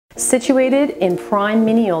Situated in prime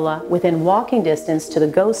Mineola, within walking distance to the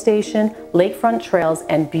GO station, lakefront trails,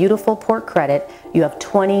 and beautiful Port Credit, you have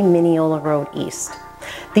 20 Mineola Road East.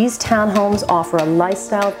 These townhomes offer a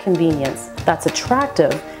lifestyle of convenience that's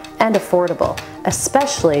attractive and affordable,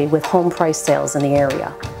 especially with home price sales in the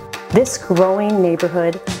area. This growing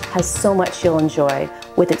neighborhood has so much you'll enjoy,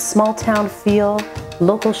 with its small town feel,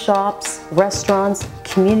 local shops, restaurants,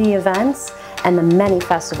 community events, and the many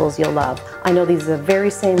festivals you'll love. I know these are the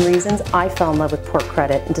very same reasons I fell in love with Port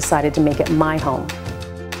Credit and decided to make it my home.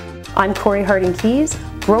 I'm Corrie Harding-Keizs,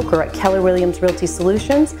 broker at Keller Williams Realty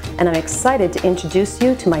Solutions, and I'm excited to introduce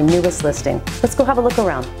you to my newest listing. Let's go have a look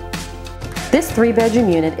around. This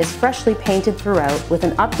 3-bedroom unit is freshly painted throughout with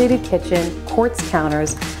an updated kitchen, quartz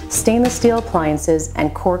counters, stainless steel appliances,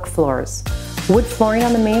 and cork floors. Wood flooring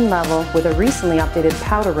on the main level with a recently updated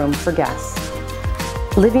powder room for guests.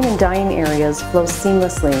 Living and dining areas flow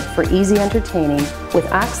seamlessly for easy entertaining with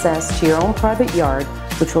access to your own private yard,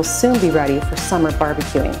 which will soon be ready for summer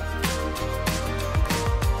barbecuing.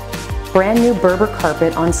 Brand new Berber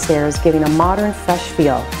carpet on stairs giving a modern, fresh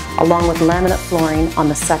feel, along with laminate flooring on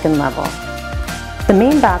the second level. The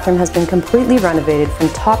main bathroom has been completely renovated from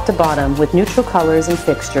top to bottom with neutral colors and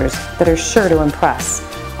fixtures that are sure to impress,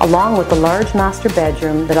 along with the large master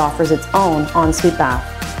bedroom that offers its own ensuite bath.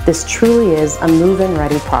 This truly is a move-in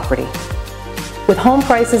ready property. With home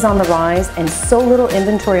prices on the rise and so little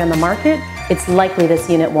inventory on the market, it's likely this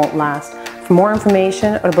unit won't last. For more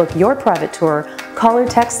information or to book your private tour, call or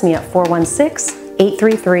text me at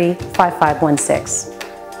 416-833-5516.